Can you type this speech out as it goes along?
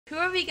Who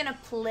are we gonna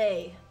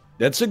play?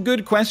 That's a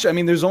good question. I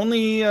mean, there's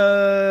only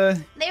I'm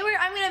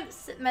gonna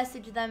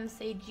message them,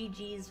 say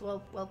GG's,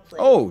 well played.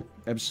 Oh,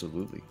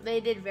 absolutely.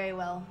 They did very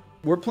well.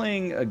 We're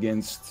playing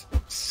against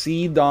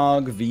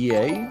Dog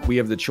VA. We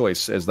have the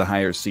choice as the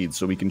higher seed,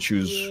 so we can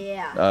choose.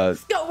 Yeah.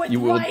 Let's go with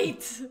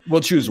white. We'll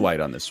choose white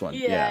on this one.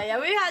 Yeah.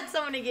 We had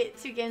someone to get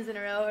 2 games in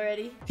a row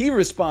already. He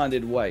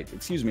responded white.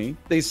 Excuse me.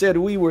 They said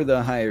we were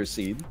the higher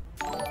seed.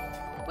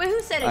 Wait,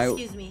 who said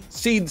excuse me?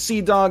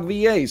 Dog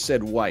VA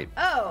said white.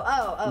 Oh.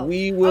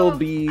 We will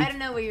be. I don't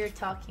know what you're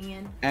talking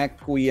in.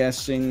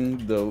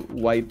 Acquiescing the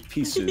white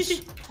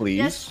pieces, please.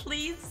 Yes,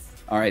 please.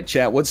 All right,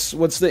 chat. What's the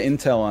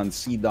intel on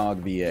Dog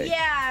VA?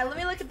 Yeah, let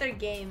me look at their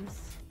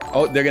games.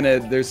 Oh,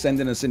 they're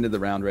sending us into the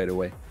round right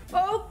away.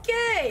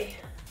 Okay.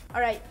 All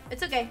right,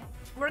 it's okay.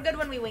 We're good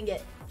when we wing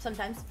it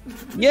sometimes.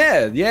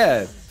 Yeah.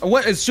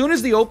 As soon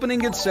as the opening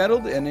gets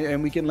settled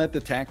and we can let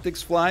the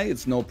tactics fly,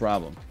 it's no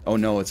problem. Oh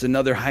no, it's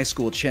another high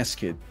school chess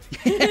kid.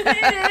 It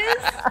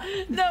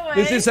is? No way.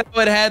 This is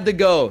how it had to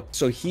go.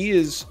 So he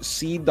is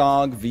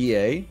Dog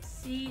VA.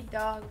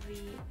 Dog VA.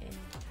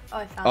 Oh,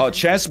 I found him.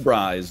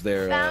 Chessbrah is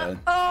there.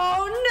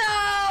 Oh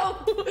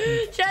no!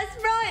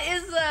 Chessbrah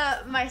is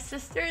my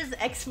sister's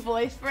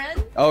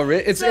ex-boyfriend. Oh,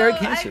 really? It's Eric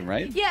Hansen,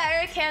 right? Yeah,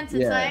 Eric Hansen.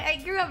 Yeah. So I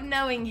grew up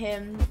knowing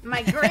him.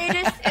 My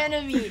greatest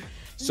enemy.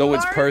 So Mark,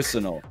 it's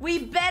personal. We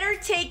better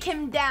take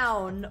him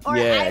down, or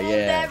I will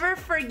never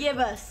forgive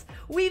us.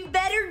 We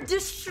better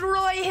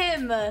destroy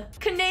him.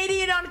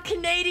 Canadian on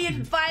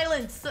Canadian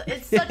violence.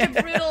 It's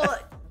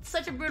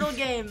such a brutal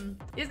game.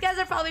 These guys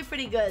are probably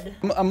pretty good.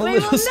 I'm a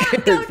little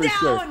scared for sure. We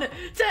will not go down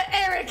to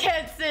Eric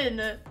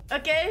Hansen,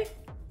 okay?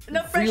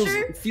 No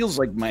pressure? It feels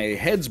like my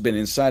head's been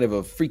inside of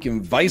a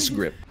freaking vice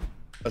grip.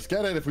 Let's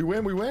get it. If we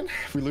win, we win.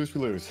 If we lose,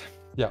 we lose.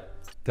 Yeah,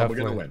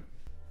 definitely. We're gonna win.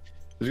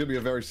 It's gonna be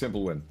a very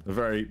simple win. A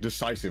very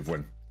decisive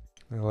win.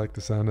 I like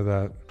the sound of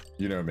that.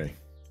 You know me.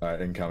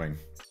 Incoming.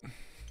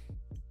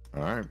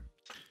 All right.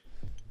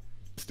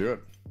 Let's do it.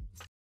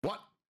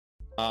 What?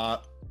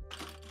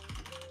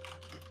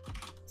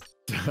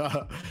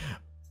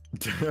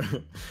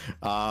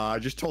 I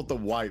just told the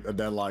white and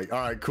then like, all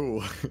right,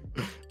 cool.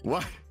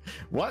 What?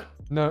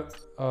 No,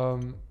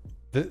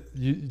 did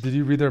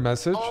you read their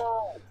message?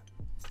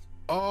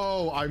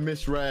 Oh, I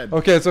misread.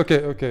 Okay, it's okay.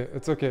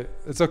 It's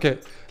okay.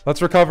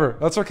 Let's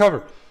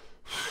recover.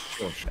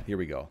 Here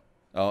we go.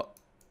 Oh,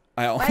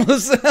 I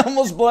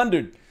almost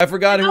blundered. I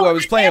forgot who I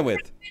was playing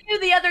with.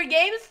 The other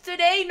games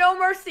today, no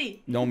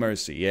mercy. No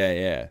mercy.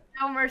 Yeah.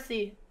 No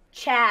mercy.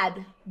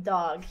 Chad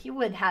dog. He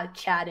would have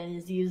Chad in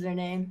his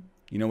username.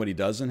 You know what he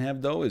doesn't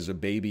have though is a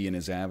baby in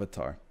his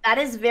avatar. That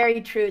is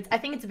very true. I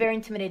think it's very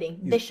intimidating.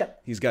 Bishop.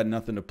 He's got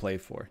nothing to play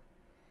for.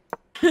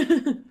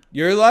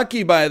 You're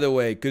lucky, by the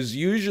way, because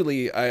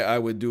usually I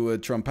would do a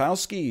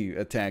Trumpowski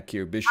attack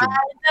here, Bishop. I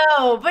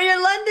know, but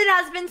your London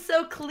has been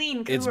so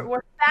clean because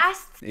we're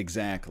fast.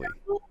 Exactly.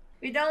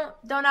 We don't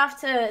have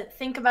to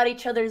think about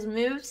each other's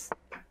moves.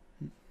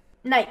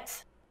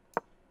 Knight.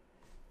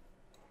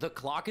 The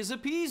clock is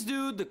appeased,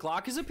 dude. The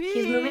clock is appeased.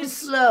 He's moving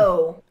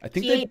slow. I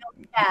think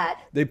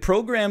they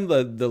programmed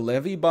the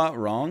levy bot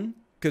wrong.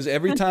 Because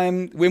every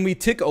time, when we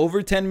tick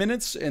over 10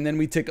 minutes and then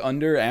we tick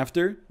under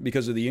after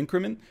because of the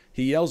increment,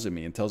 he yells at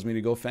me and tells me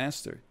to go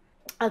faster.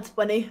 That's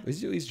funny.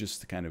 He's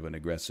just kind of an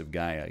aggressive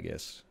guy, I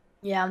guess.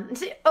 Yeah.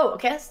 Oh,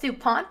 okay. Let's do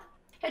pawn.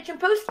 Yeah,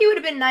 Champowski would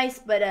have been nice,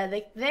 but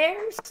they're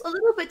a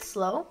little bit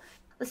slow.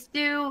 Let's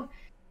do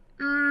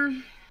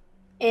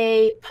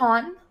a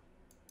pawn.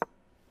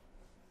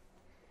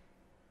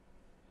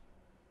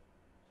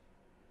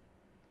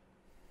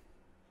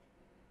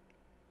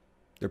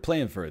 They're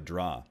playing for a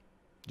draw.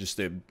 Just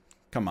to,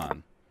 come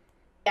on.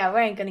 Yeah,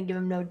 we ain't gonna give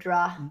him no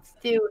draw. Let's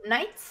do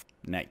knights.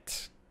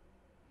 Knight.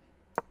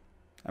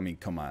 I mean,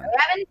 come on. We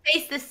haven't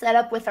faced this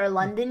setup with our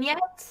London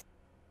yet.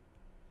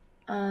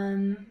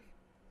 D6,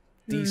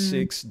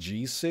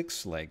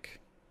 G6, like.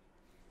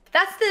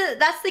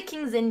 That's the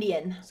King's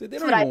Indian. So they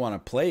don't even want to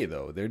play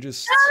though. They're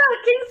just. No,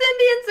 King's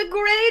Indian's a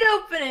great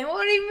opening.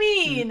 What do you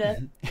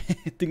mean?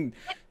 It's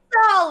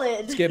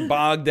solid. Let's get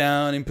bogged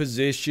down in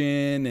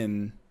position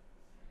and.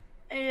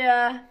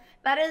 Yeah.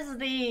 That is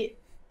the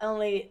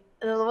only,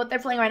 what they're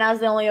playing right now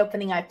is the only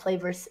opening I play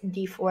versus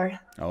D4.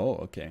 Oh,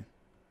 okay.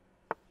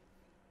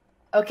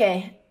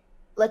 Okay,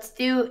 let's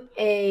do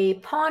a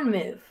pawn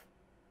move.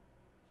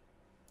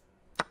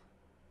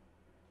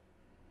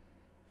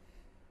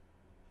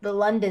 The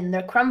London,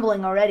 they're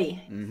crumbling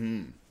already.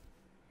 Mm-hmm.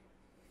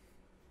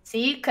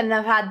 See, couldn't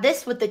have had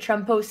this with the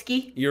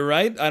Trumpowski. You're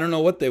right. I don't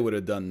know what they would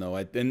have done, though.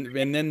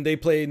 And then they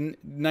played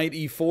knight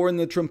e4 in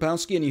the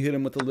Trumpowski, and you hit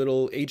him with a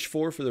little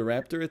h4 for the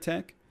raptor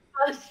attack.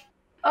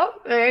 Oh,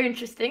 very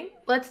interesting.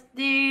 Let's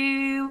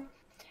do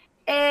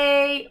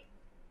a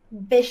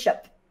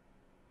bishop.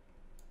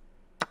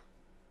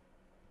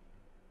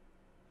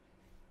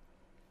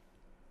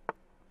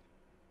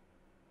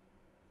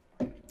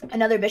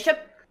 Another bishop.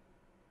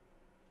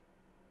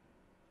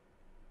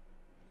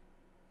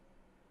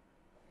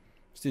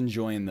 Just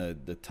enjoying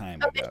the time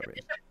we got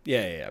right.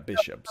 Yeah,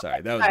 bishop.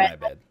 Sorry, that was my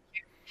bad.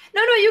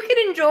 No, you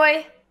can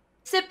enjoy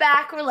sit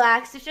back,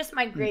 relax. It's just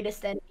my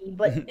greatest enemy,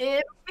 but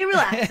be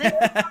relaxed.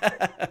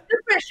 It's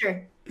the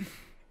pressure.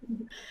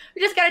 We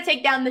just gotta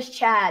take down this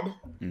Chad.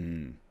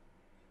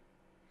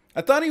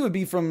 I thought he would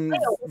be from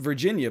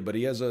Virginia, but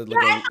he has a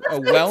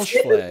Welsh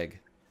flag.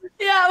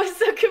 Yeah, I was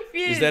so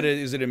confused.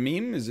 Is it a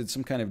meme? Is it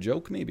some kind of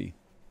joke, maybe?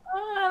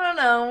 I don't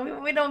know.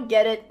 We don't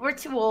get it. We're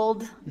too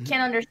old. We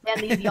can't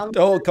understand these young.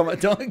 Oh, come on!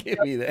 Don't give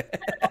me that.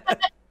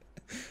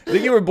 I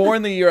think you were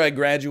born the year I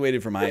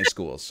graduated from high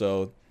school,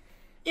 so.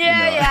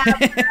 Yeah.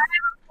 I'm a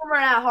boomer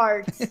at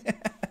heart.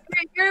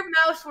 Your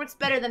mouse works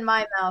better than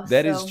my mouse.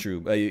 That is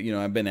true.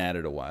 I've been at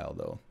it a while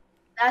though.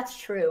 That's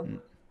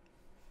true.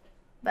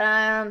 But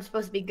I'm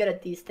supposed to be good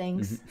at these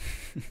things.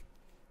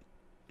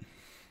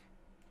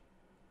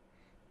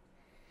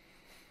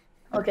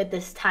 Look at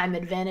this time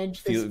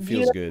advantage. This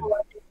feels good.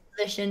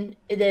 Position.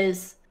 It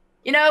is.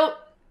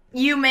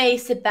 You may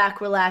sit back,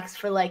 relax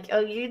for like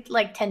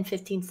 10,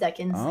 15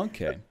 seconds.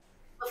 Okay.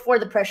 Before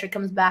the pressure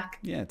comes back.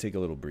 Yeah, take a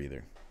little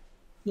breather.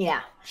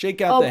 Yeah.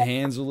 Shake out the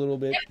hands a little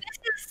bit.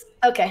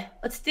 Okay,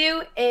 let's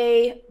do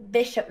a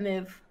bishop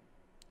move.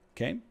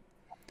 Okay.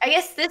 I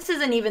guess this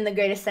isn't even the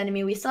greatest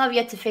enemy. We still have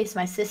yet to face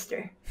my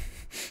sister.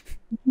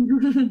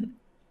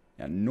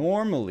 Now,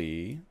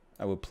 normally,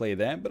 I would play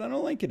that, but I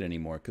don't like it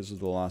anymore because of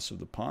the loss of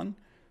the pawn.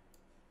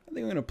 I think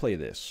I'm going to play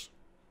this.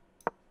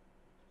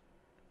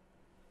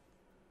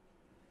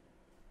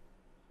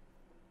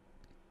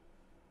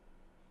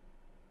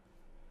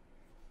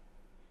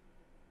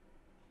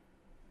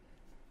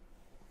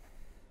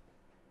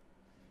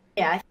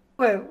 Yeah,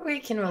 we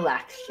can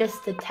relax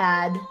just a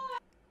tad.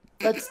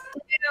 Let's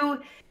do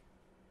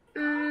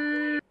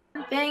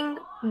bang,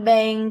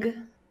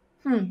 bang.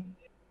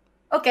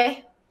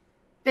 Okay.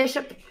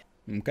 Bishop.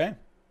 Okay.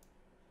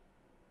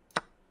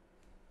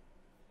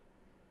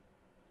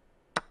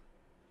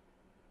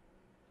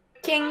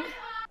 King.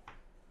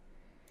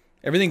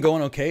 Everything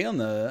going okay on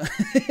the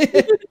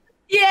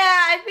Yeah,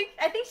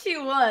 I think she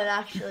won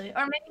actually.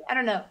 Or maybe I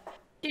don't know.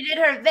 She did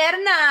her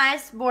very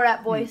nice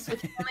Borat voice,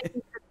 which is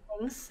only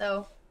things,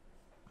 so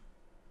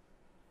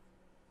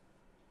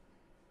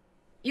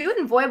you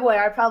and Boy Boy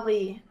are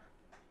probably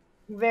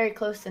very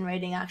close in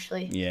rating,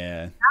 actually.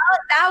 Yeah.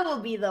 That will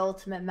be the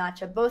ultimate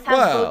matchup. Both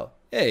have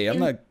hey, I'm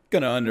not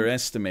gonna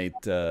underestimate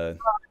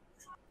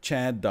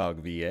Chad Dog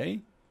VA.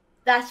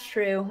 That's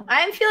true.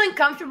 I am feeling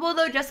comfortable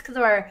though, just because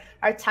of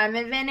our time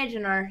advantage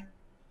and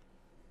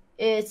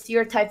it's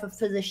your type of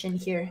position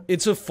here.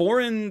 It's a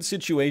foreign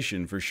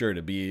situation for sure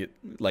to be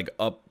like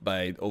up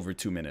by over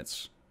 2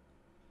 minutes.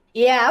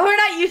 Yeah, we're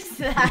not used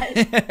to that.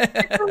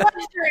 It's a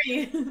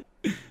luxury.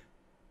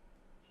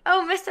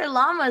 Oh, Mr.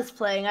 Llama is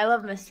playing. I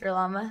love Mr.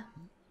 Llama.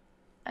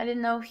 I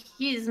didn't know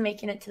he's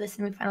making it to the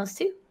semifinals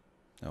too.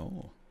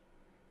 Oh.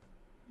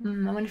 I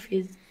wonder if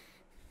he's.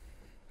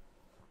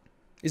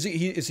 Is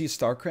he a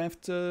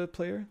StarCraft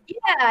player?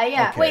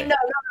 Yeah. Okay. Wait, no,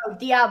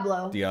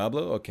 Diablo.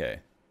 Diablo, okay.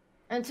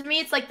 And to me,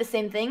 it's like the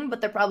same thing,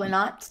 but they're probably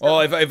not. So. Oh,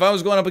 if I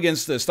was going up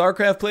against a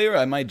StarCraft player,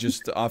 I might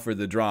just offer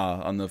the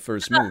draw on the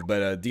first move.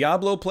 But a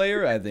Diablo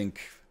player, I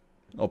think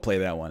I'll play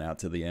that one out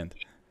to the end.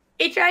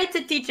 He tried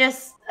to teach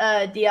us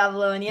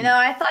Diablo, and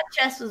I thought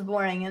chess was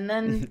boring. And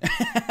then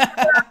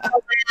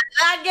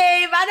that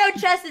game, I know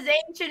chess is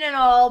ancient and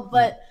all,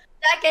 but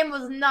that game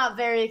was not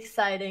very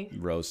exciting.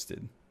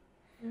 Roasted.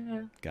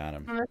 Got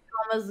him. Mr.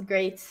 was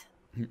great.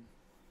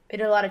 We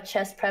did a lot of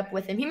chess prep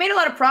with him. He made a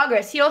lot of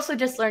progress. He also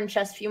just learned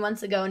chess a few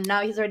months ago, and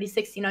now he's already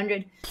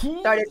 1600.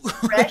 Started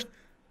fresh.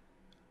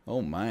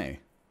 Oh my!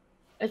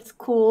 It's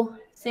cool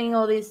seeing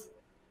all these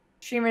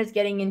streamers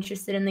getting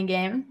interested in the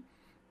game.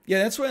 Yeah,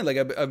 that's why. Like,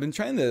 I've been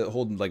trying to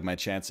hold like my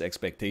chat's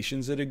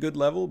expectations at a good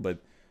level, but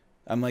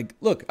I'm like,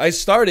 look, I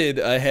started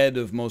ahead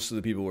of most of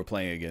the people we're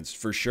playing against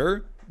for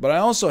sure, but I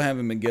also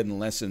haven't been getting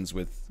lessons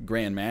with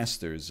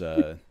grandmasters.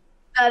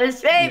 That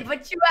is right,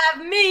 but you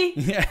have me.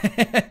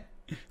 Yeah.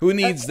 Who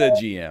needs the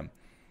GM?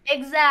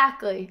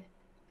 Exactly.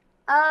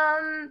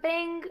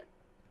 Bang.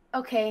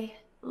 Okay,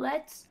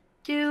 let's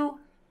do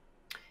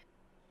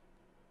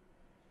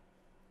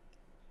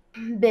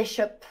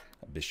bishop.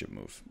 A bishop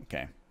move.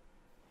 Okay.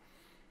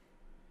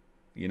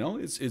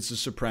 It's a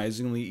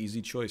surprisingly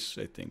easy choice,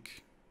 I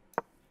think.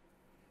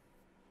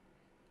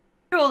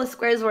 All the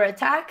squares were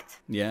attacked.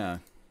 Yeah.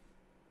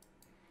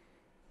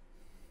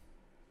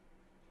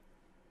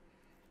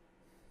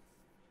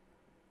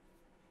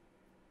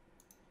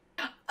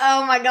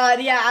 Oh my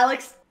god, yeah,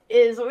 Alex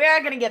we are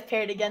going to get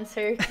paired against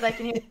her because I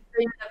can hear her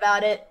screaming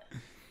about it.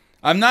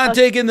 I'm not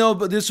taking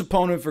this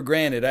opponent for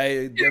granted.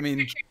 I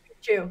mean,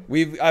 true.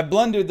 I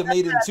blundered the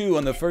maiden 2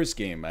 on the first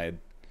game.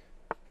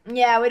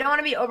 Yeah, we don't want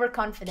to be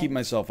overconfident. Keep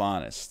myself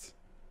honest.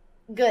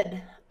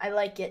 Good. I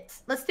like it.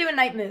 Let's do a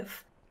knight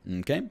move.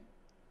 Okay.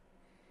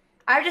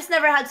 I've just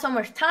never had so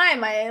much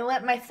time. I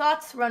let my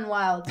thoughts run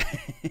wild.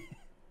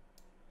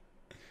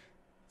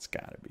 It's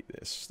got to be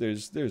this.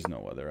 There's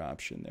no other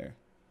option there.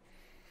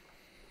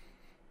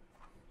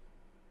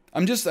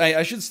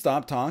 I should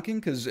stop talking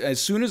because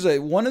as soon as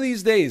one of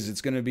these days,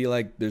 it's going to be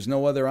like, there's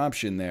no other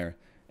option there.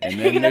 And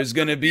then there's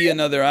going to be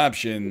another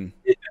option.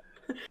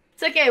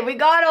 It's okay. We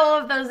got all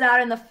of those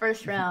out in the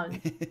first round.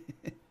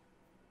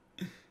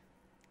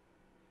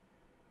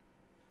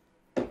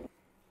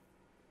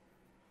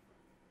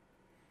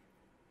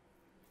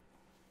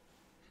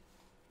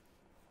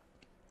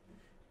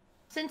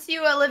 Since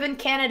you live in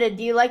Canada,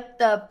 do you like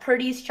the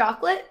Purdy's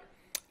chocolate?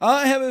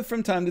 I have it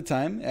from time to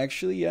time,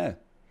 actually, yeah.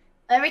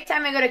 Every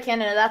time I go to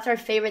Canada, that's our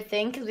favorite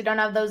thing because we don't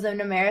have those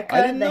in America.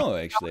 I didn't know,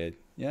 actually.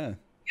 Yeah.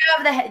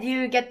 Do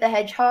you get the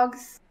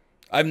hedgehogs?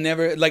 I've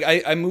never, like,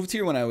 I moved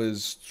here when I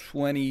was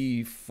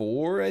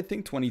 24, I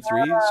think,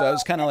 23. So I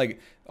was kind of like,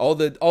 all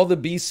the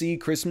BC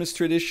Christmas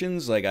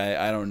traditions, like,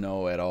 I don't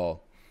know at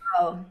all.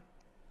 Oh.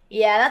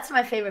 Yeah, that's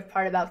my favorite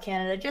part about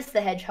Canada, just the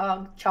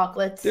hedgehog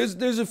chocolates.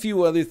 There's a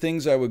few other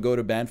things I would go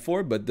to bat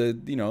for, but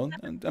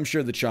I'm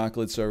sure the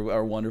chocolates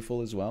are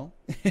wonderful as well.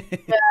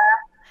 Yeah.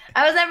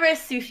 I was never a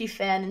sushi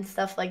fan and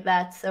stuff like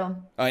that, so.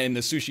 And the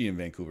sushi in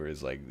Vancouver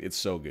is like, it's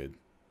so good.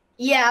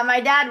 Yeah, my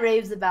dad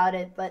raves about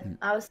it, but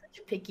I was such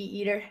a picky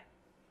eater.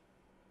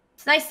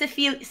 It's nice to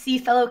see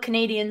fellow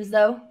Canadians,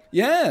 though.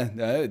 Yeah,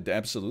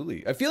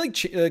 absolutely. I feel like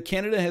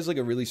Canada has like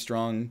a really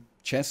strong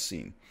chess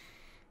scene.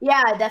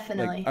 Yeah,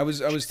 definitely. Like, I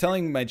was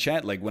telling my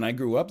chat, like, when I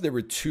grew up, there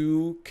were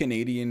 2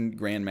 Canadian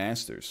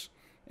grandmasters,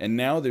 and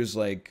now there's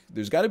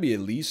got to be at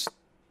least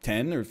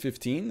 10 or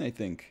 15, I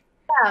think.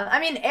 Yeah, I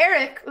mean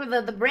Eric,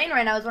 the brain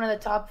right now, is one of the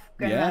top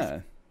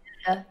grandmasters.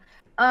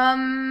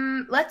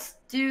 Yeah. Let's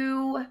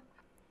do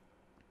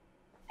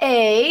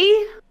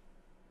a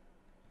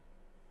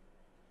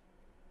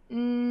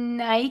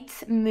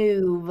knight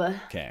move.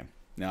 Okay.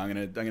 Now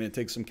I'm gonna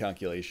take some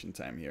calculation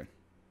time here.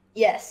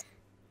 Yes.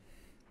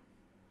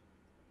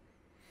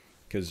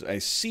 Because I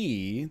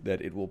see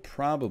that it will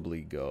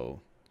probably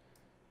go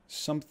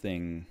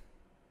something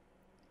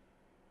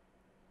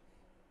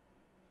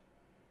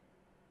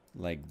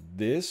like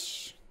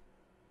this.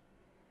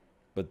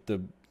 But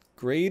the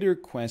greater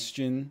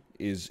question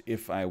is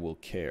if I will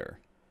care.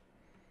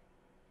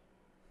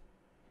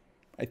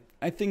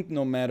 I think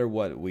no matter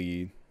what,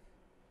 we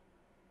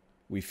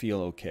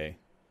feel okay.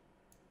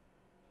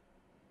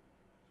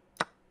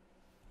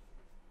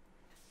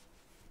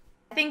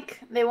 I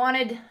think they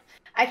wanted...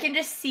 I can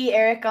just see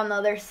Eric on the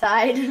other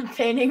side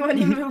painting when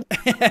he moves.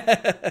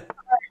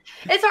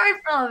 It's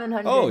hard for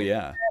 1100. Oh,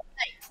 yeah.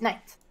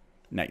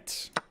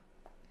 Knight.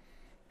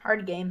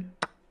 Hard game.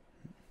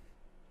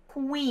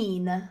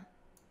 Queen.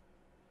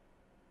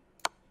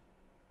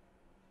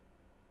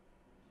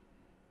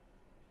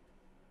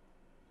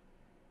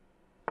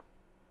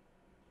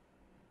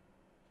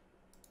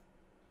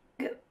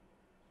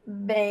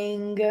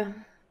 Bang.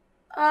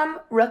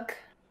 Rook.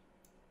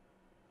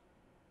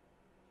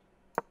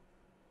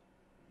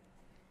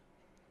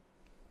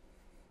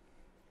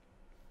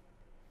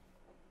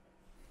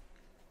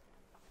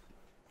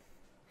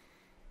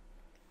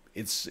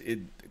 It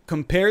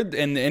compared,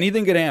 and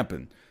anything could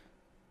happen.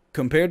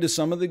 Compared to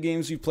some of the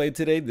games you played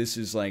today, this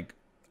is like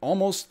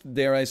almost,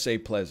 dare I say,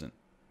 pleasant.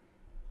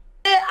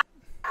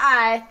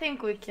 I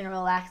think we can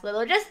relax a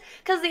little, just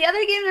because the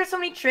other games are so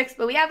many tricks,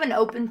 but we have an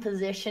open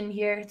position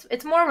here.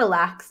 It's more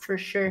relaxed for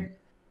sure.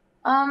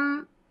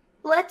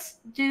 Let's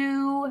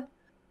do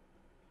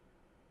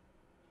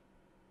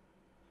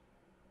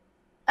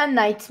a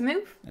knight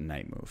move. A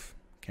knight move.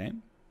 Okay.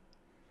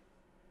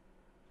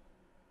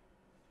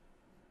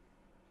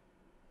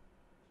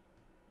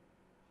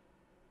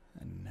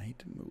 A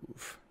knight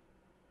move.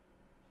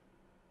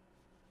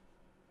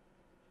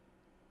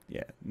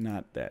 Yeah,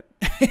 not that.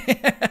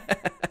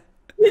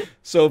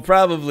 So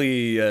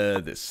probably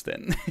this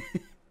then.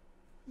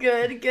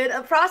 Good.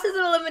 A process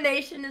of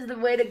elimination is the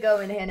way to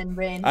go in Hand and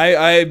Brain.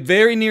 I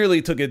very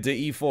nearly took it to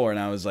e4, and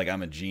I was like,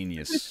 I'm a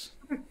genius.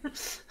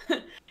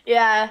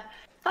 Yeah,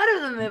 thought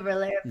it was a move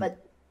earlier,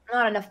 but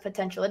not enough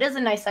potential. It is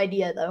a nice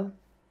idea, though.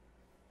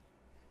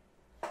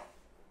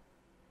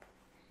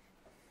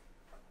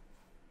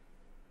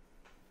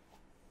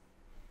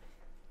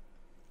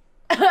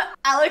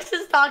 Alex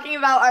is talking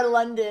about our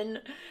London.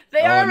 They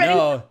are already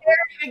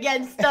preparing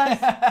against us.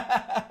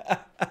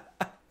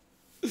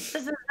 This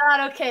is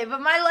not okay,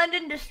 but my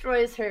London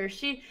destroys her.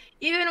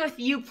 Even with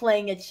you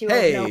playing it, she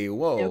won't know. Hey,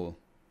 whoa.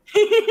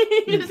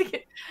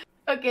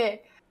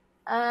 Okay.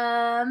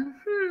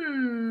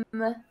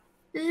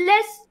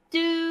 Let's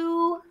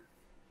do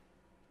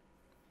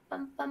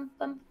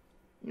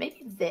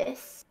maybe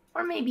this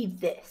or maybe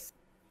this.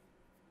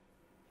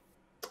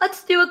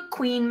 Let's do a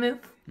queen move.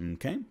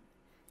 Okay.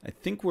 I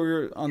think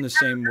we're on the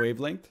same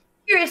wavelength.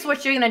 Curious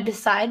what you're gonna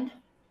decide.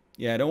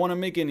 Yeah, I don't want to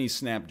make any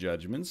snap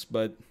judgments,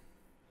 but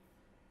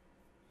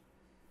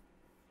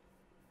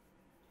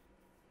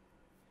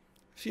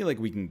I feel like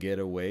we can get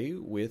away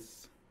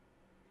with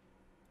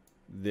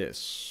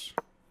this.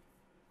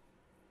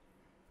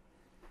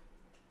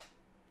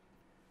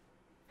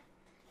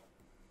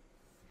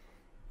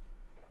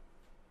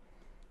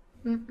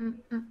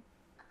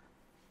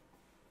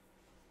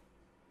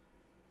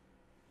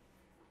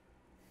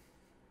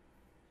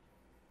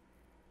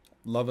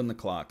 Loving the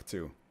clock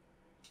too.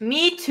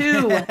 Me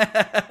too.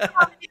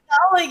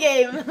 only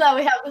game that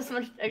we have this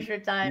much extra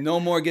time. No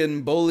more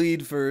getting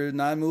bullied for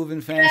not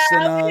moving fast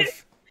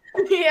enough.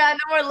 Yeah,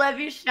 no more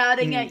Levy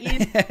shouting at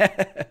you.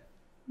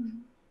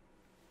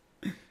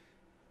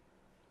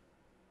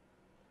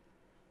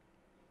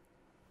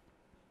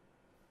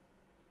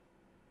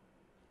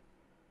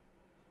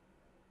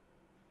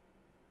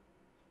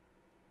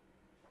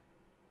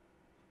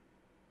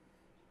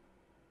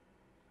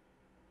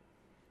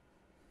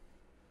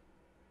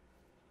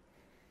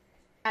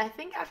 I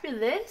think after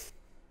this,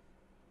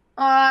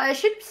 it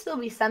should still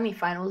be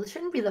semifinals. It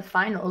shouldn't be the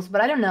finals,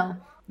 but I don't know.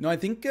 No, I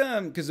think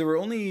because there were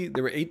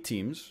 8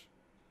 teams.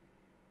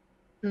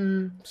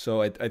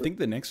 So I think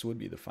the next would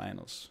be the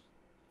finals.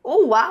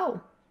 Oh wow,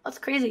 that's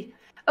crazy.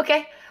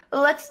 Okay,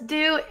 let's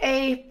do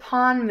a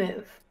pawn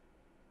move.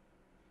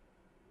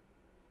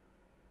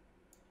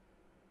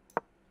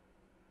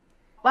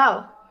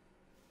 Wow.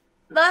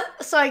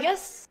 So I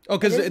guess. Oh,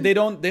 because they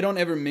don't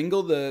ever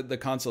mingle the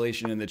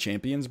consolation and the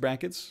champions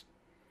brackets.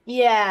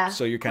 Yeah.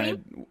 So you're kind of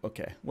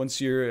okay. Once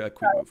you're a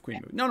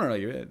queen move. No,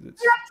 you're. It's...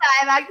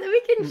 time actually.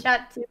 We can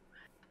chat too,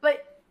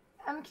 but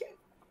I'm curious.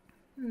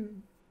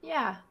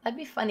 Yeah, that'd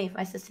be funny if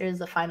my sister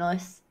is a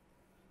finalist.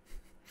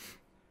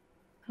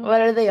 What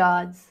are the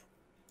odds?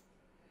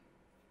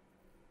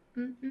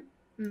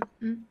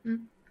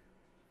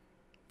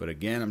 But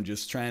again, I'm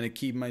just trying to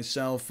keep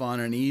myself on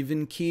an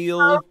even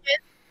keel. Okay.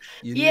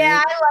 Yeah,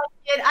 I like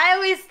it. I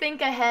always think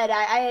ahead.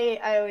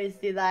 I always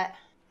do that.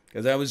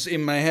 Because I was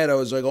in my head, I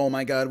was like, "Oh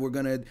my God,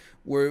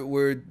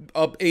 we're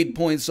up 8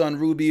 points on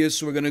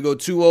Rubius. We're gonna go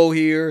 2-0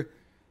 here.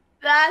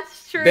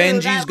 That's true.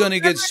 Benji's gonna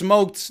get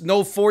smoked.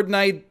 No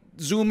Fortnite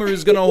Zoomer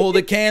is gonna hold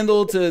a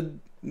candle to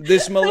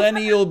this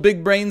millennial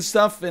big brain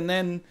stuff, and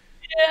then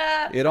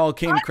it all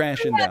came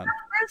crashing down.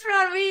 First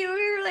round, we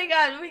really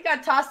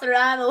got tossed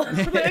around a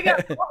little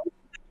bit.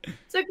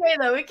 It's okay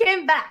though. We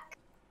came back.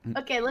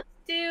 Okay, let's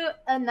do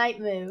a knight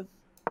move.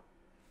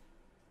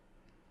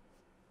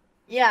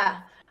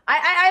 Yeah.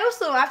 I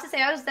also have to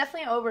say I was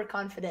definitely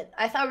overconfident.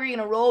 I thought we were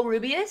gonna roll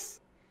Rubius.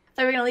 I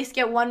thought we were gonna at least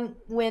get one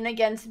win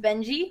against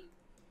Benji.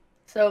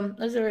 So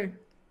those are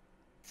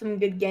some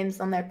good games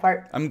on their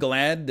part. I'm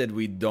glad that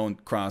we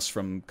don't cross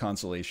from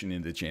consolation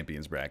into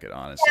champions bracket,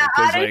 honestly.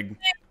 Yeah,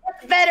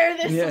 it's better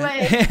this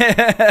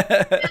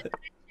way.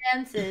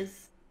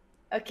 Chances.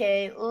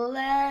 Okay,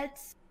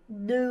 let's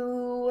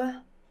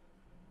do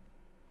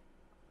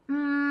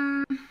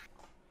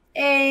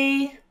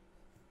a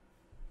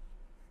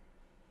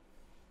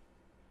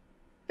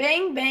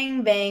bang,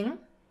 bang, bang.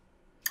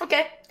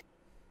 Okay.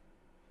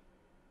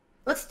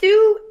 Let's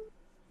do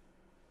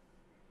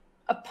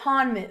a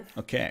pawn move.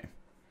 Okay.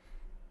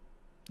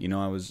 You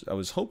know, I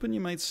was hoping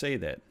you might say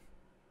that.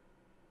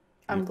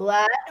 I'm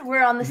glad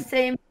we're on the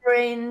same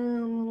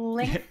brain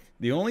length.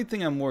 The only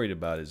thing I'm worried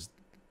about is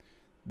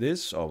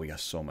this. Oh, we got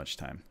so much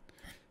time.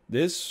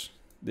 This.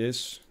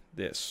 Bang,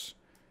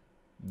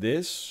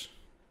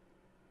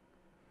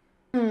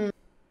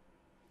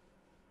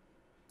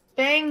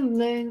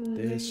 bang,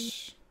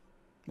 this.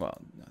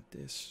 Well, not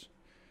this.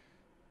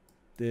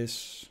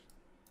 This.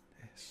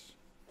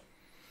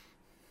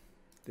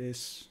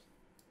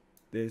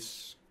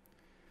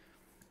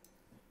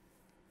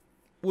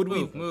 Would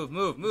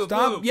move.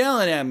 Stop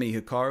yelling at me,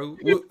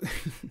 Hikaru.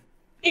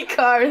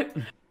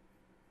 Hikaru.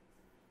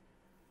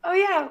 Oh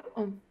yeah.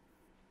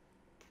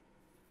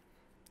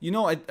 You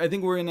know, I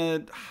think we're in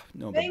a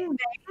no. Bang,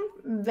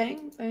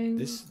 bang, bang.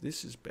 This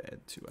is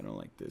bad too. I don't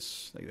like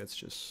this. Like that's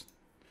just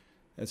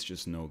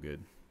no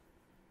good.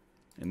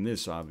 And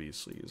this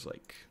obviously is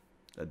like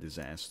a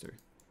disaster.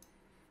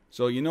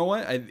 So you know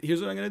what?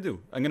 Here's what I'm gonna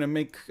do. I'm gonna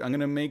make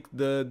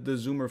the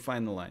Zoomer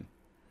find the line.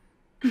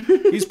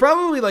 He's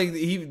probably like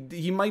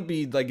he might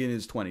be like in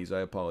his 20s. I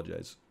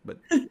apologize, but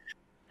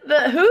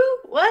the who?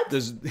 What? Who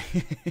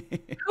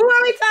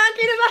are we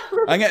talking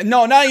about?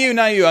 No, not you.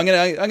 I'm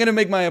gonna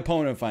make my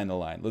opponent find the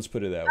line. Let's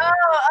put it that way.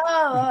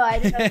 Oh! I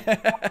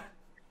didn't.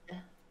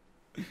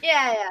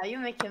 Yeah. You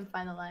make him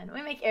find the line.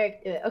 We make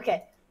Eric do it.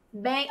 Okay.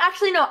 Bang.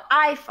 Actually, no.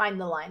 I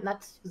find the line.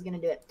 That's who's gonna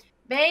do it.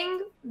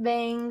 Bang,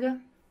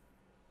 bang.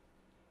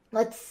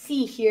 Let's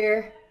see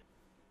here.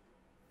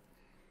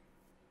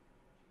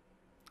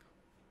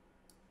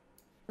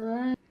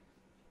 Bang.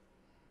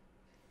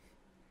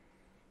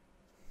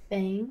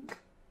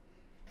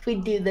 If we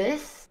do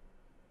this.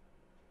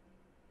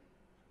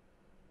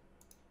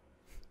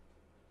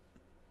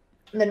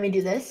 And then we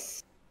do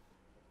this.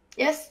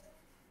 Yes?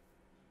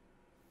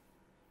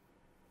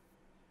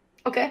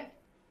 Okay.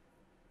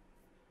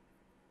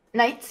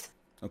 Knights.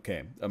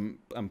 Okay.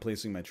 I'm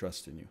placing my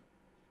trust in you.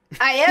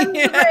 I am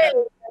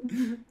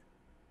brave.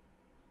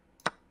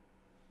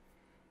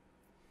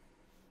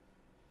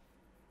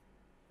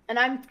 And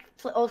I'm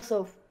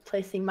also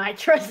placing my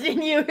trust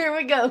in you. Here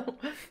we go.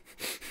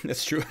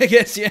 That's true, I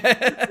guess,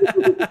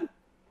 yeah.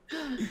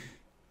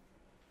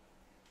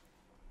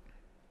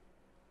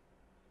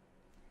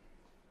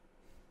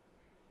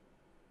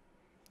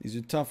 These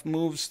are tough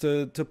moves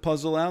to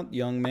puzzle out,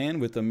 young man,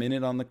 with a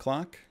minute on the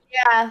clock.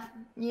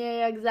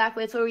 Yeah,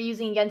 exactly. That's what we're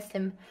using against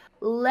him.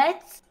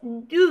 Let's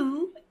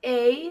do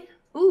a...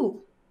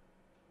 Ooh.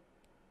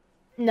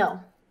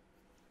 No.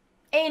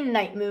 A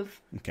knight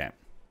move. Okay.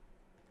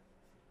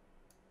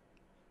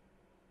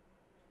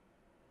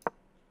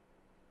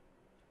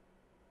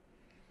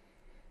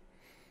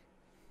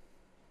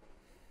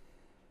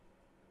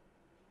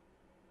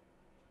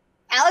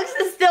 Alex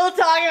is still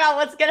talking about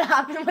what's gonna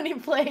happen when you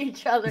play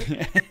each other.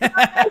 You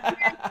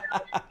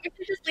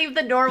should just leave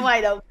the door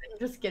wide open.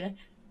 Just kidding.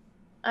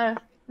 I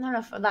don't know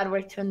if that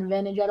worked to an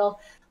advantage at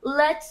all.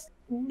 Let's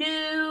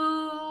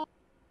do.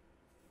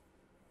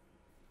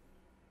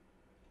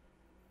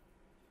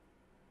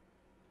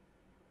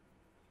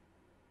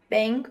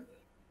 Bang.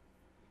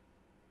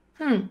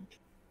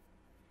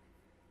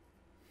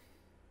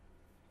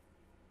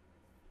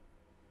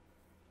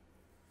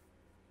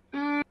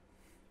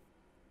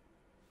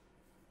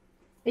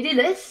 We do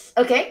this.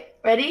 Okay,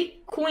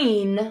 ready?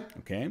 Queen.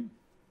 Okay.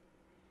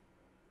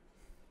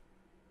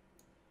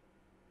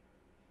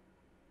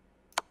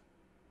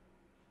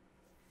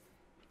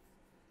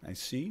 I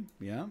see.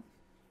 Yeah.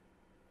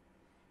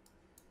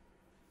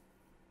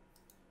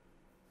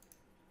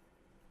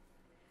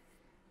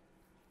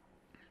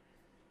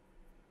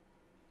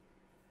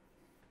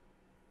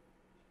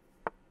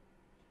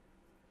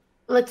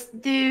 Let's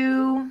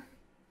do.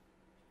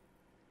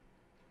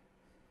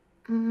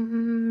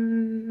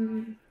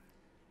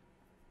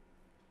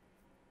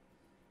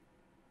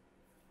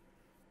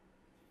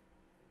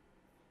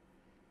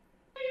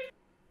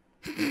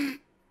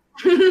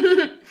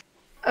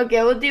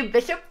 Okay, we'll do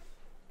bishop.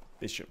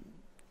 Bishop.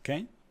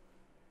 Okay.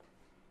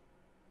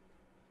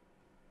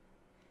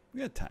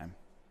 We got time.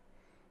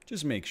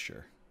 Just make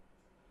sure.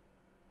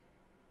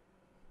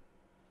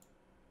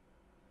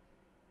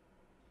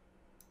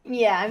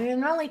 Yeah, I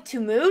mean, only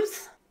 2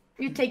 moves.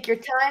 You take your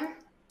time.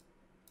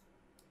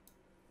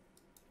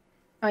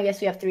 Oh, I guess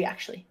we have 3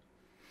 actually.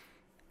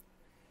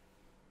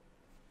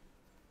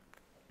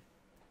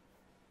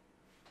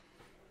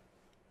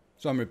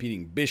 So I'm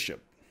repeating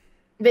bishop.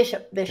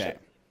 Bishop. Okay.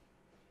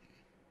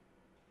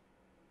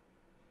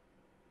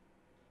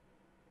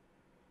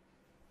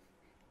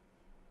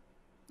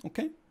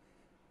 Okay.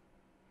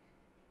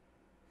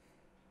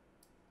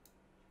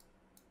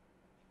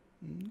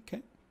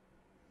 Okay.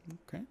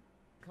 Okay.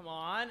 Come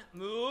on,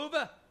 move.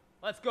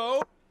 Let's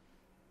go.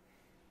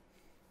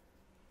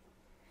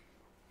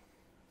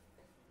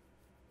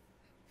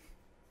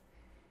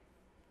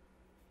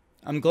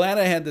 I'm glad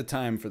I had the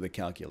time for the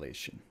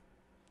calculation.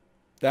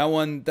 That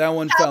one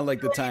felt like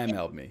the time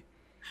helped me.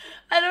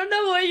 I don't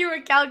know what you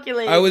were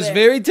calculating. I was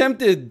very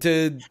tempted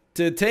to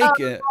take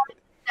it.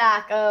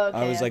 Stack. Oh, okay,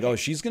 I was like, oh,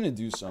 she's gonna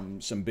do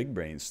some big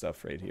brain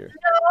stuff right here.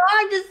 No,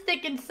 I'm just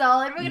sticking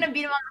solid. We're gonna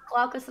beat him on the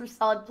clock with some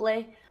solid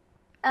play.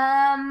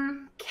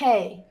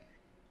 Okay.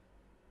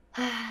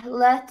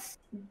 Let's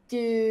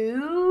do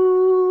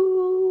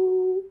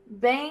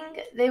bang.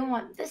 They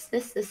want this.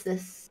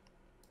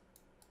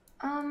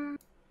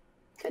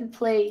 Could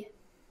play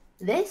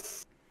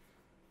this.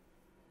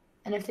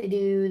 And if they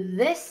do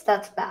this,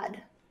 that's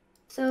bad.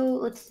 So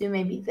let's do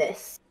maybe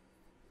this.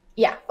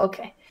 Yeah,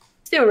 okay.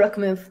 Let's do a rook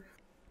move.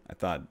 I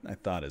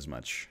thought as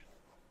much.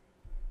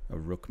 A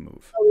rook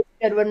move. Always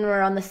good when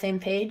we're on the same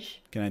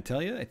page. Can I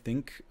tell you? I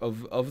think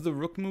of the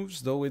rook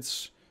moves, though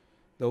it's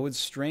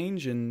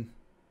strange and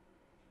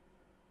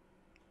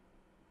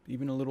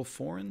even a little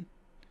foreign.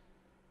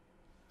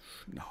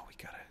 No, we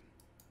gotta.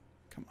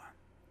 Come on.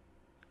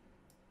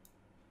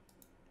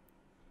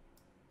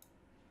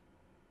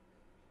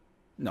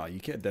 No, you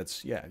can't.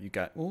 That's you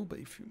got. Oh, but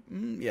if you,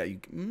 yeah.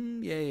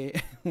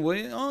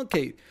 Well,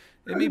 okay,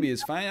 maybe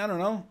it's fine. I don't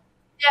know.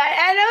 Yeah,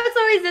 I know it's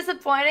always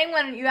disappointing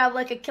when you have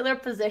like a killer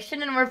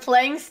position and we're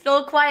playing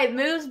still quiet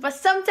moves, but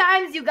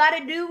sometimes you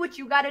gotta do what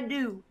you gotta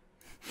do.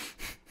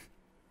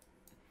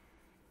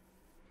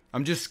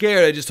 I'm just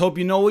scared. I just hope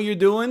you know what you're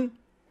doing.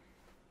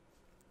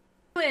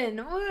 I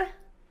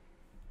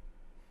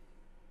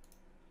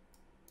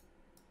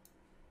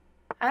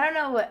don't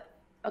know what.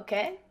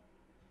 Okay.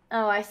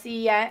 Oh, I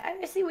see. Yeah,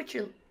 I see what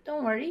you're.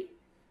 Don't worry.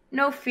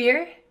 No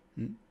fear.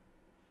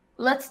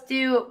 Let's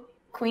do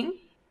queen.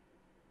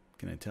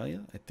 Can I tell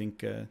you? I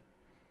think I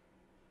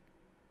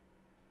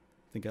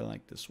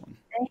like this one.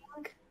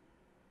 Bank.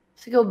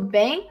 So go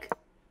bank.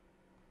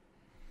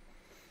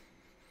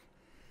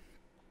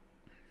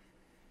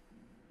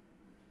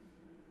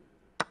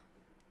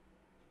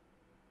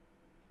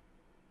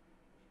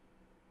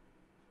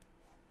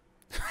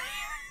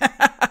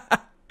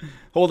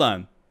 Hold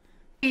on.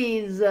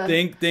 Please.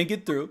 Think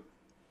it through.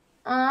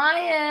 I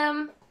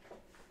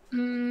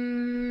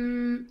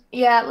am.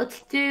 Yeah,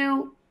 let's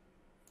do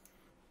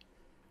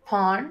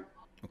pawn.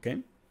 Okay.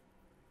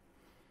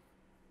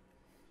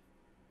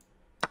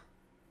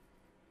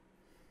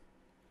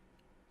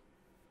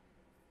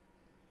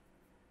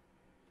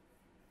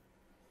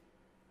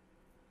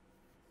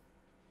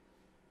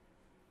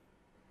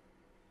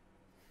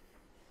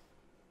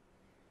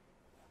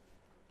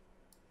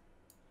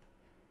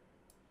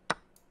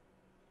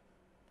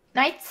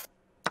 Knights.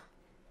 A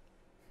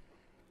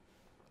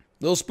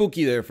little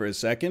spooky there for a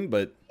second,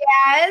 but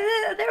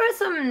Yeah, there was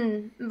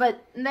some,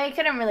 but they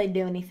couldn't really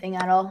do anything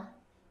at all.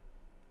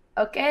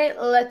 Okay,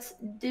 let's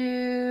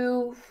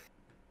do...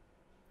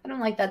 I don't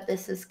like that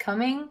this is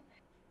coming.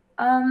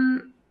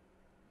 Bang,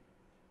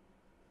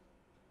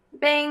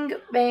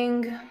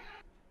 bang.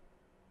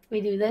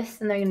 We do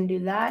this, and they're going to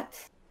do that.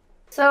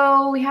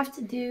 So we have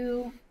to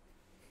do...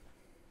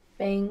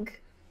 Bang.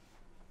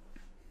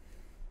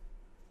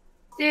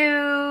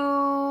 Do...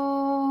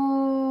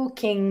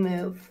 King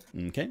move.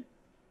 Okay.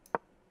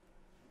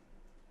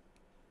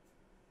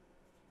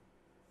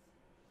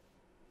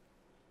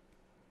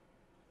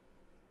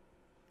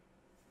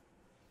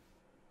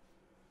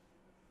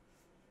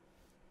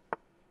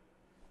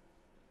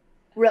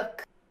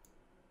 Rook.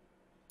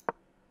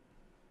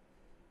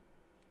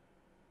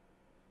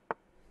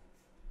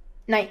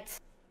 Knight.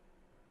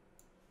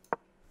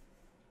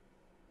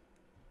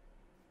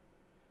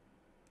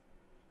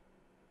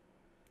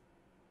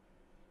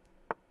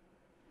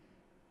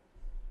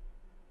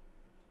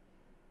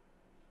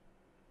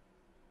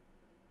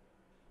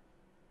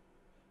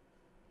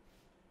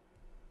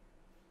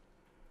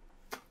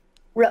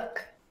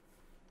 Rook.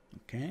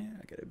 Okay,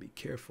 I gotta be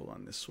careful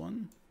on this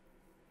one.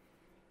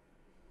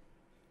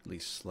 At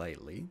least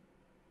slightly.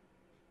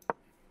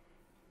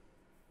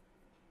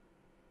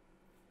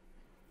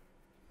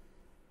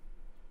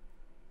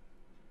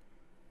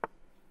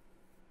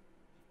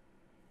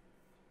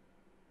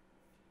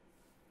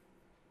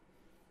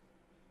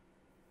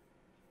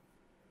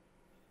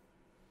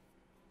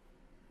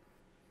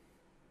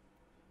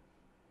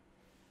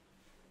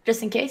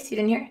 Just in case you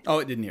didn't hear. Oh,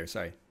 it didn't hear.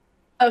 Sorry.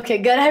 Okay,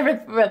 good. I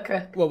ripped rook.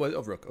 What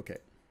was rook? Okay.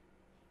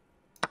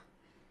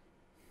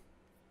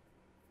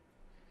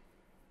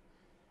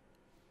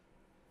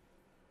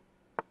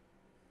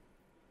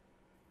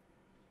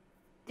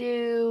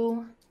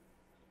 Do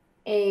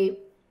a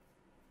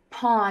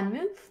pawn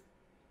move.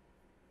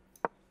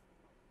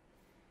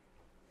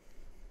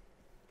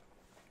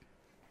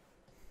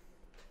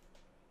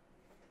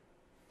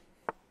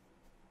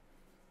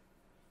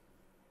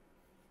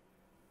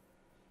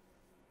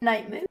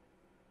 Knight move.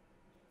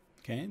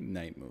 Okay,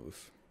 knight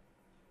move.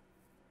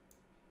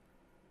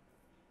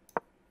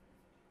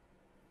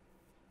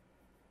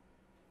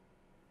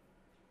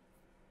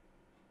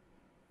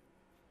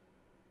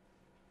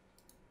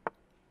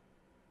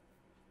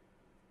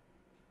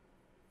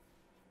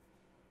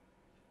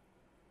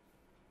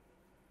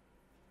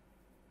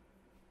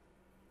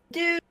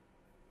 Do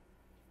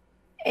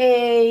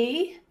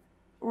a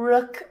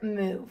rook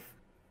move.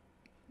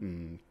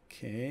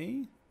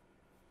 Okay.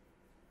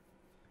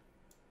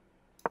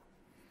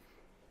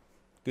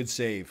 Good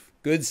save.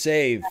 Good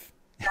save.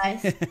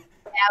 Nice. Yeah,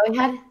 we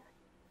had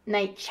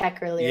knight check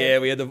earlier. Yeah,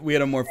 we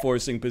had a more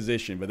forcing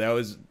position, but that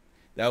was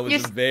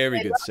a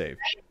very good save.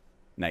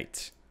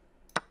 Knight.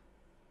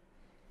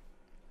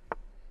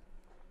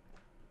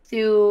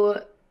 Do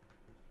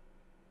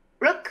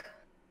rook.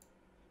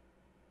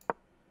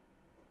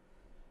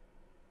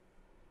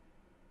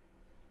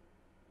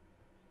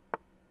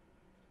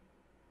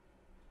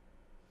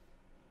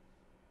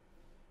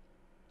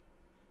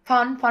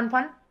 Pawn, pawn,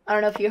 pawn. I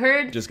don't know if you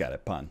heard. Just got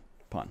it. Pawn.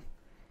 Pawn.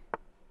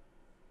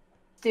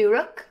 Do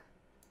rook.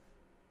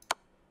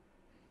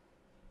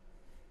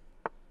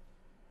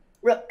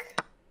 Rook.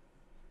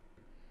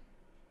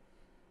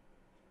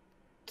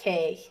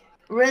 Okay.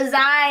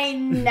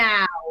 Resign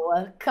now.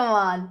 Come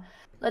on.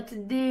 Let's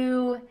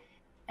do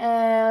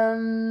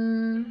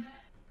bang,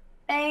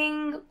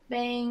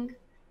 bang.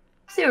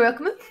 See rook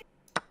move.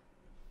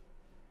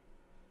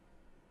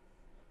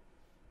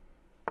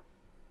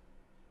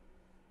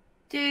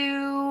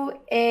 Do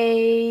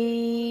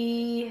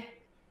a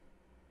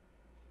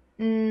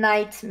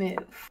knight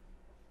move.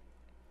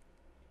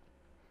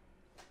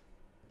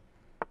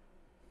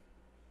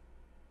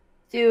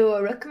 Do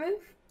a rook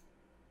move.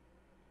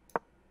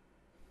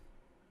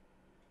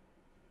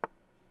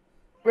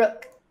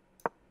 Rook.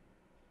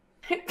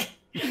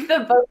 The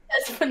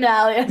Botez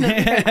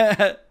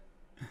finale.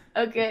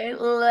 Okay,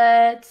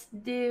 let's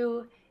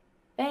do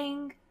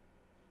bang.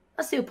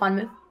 Let's do a pawn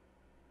move.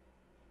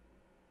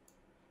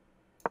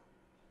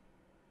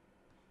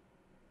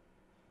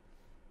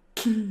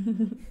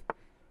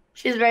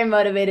 She's very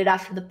motivated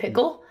after the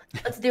pickle.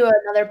 Let's do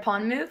another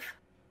pawn move.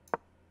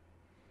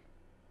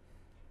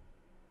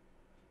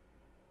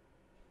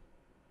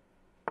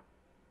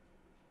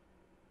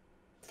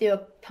 Let's do a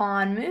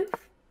pawn move.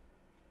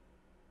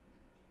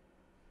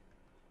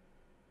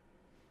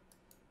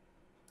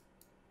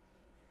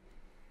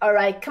 All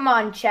right, come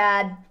on,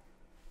 Chad.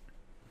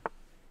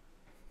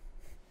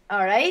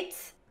 All right.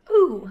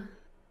 Ooh.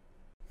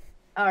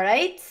 All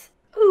right.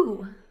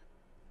 Ooh.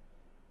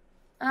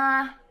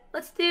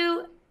 Let's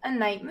do a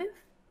knight move.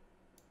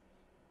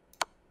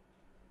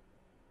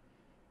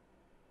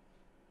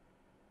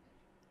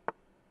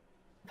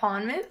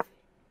 Pawn move.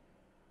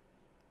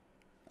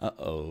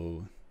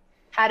 Uh-oh.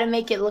 How to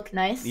make it look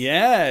nice.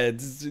 Yeah,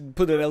 it's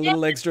put a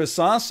little extra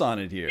sauce on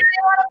it here. You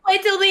want to play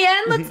till the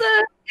end? Let's,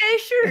 okay,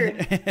 sure. You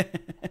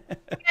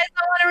guys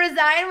don't want to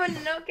resign when,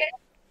 okay.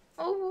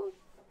 Oh.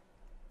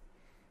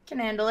 Can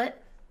handle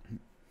it.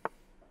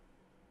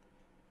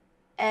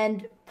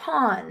 And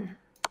pawn.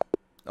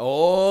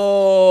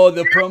 Oh,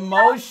 the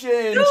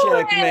promotion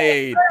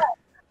checkmate.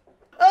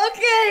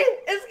 Okay,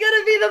 it's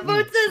gonna be the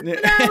Botez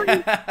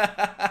finale.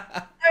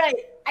 All right,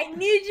 I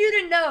need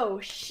you to know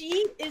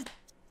she is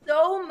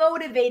so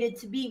motivated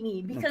to beat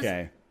me because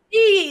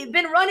she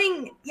been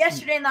running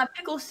yesterday in that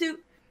pickle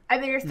suit. I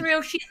made her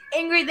 3-0. She's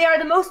angry. They are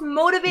the most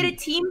motivated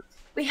team.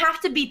 We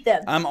have to beat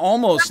them. I'm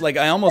almost like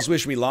I almost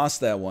wish we lost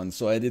that one,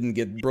 so I didn't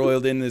get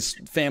broiled in this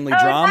family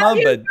drama.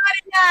 But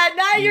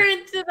now you're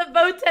into the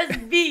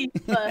Botez beef.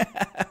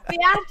 We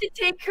have to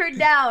take her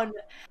down.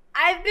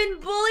 I've been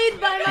bullied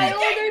by my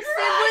older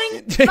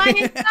sibling my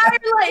entire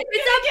life.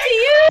 It's up to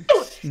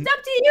you. It's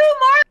up to you,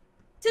 Mark,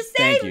 to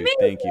save me.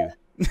 Thank you.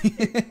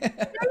 Save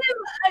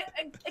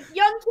a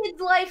young kid's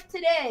life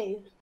today.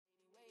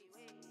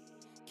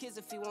 Kids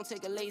if you won't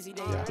take a lazy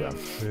day. Yeah,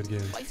 good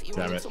game.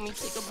 Damn it.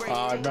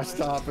 I messed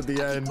up at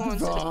the end.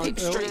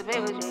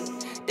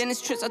 Then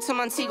it's trips out to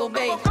Montego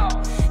Bay.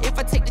 If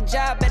I take the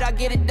job, bet I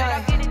get it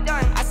done.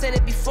 I said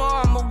it before,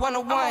 I'm a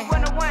 101.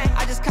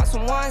 I just caught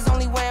some ones,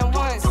 only wearing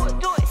ones.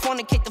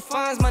 Fornicate the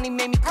funds, money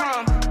made me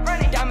calm.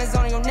 Diamonds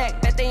on your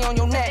neck, bet they on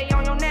your neck.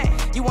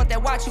 You want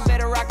that watch, you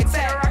better rock a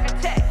tech.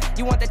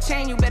 You want the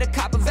chain, you better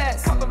cop a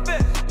vest.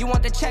 You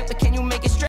want the check, but can you make it straight?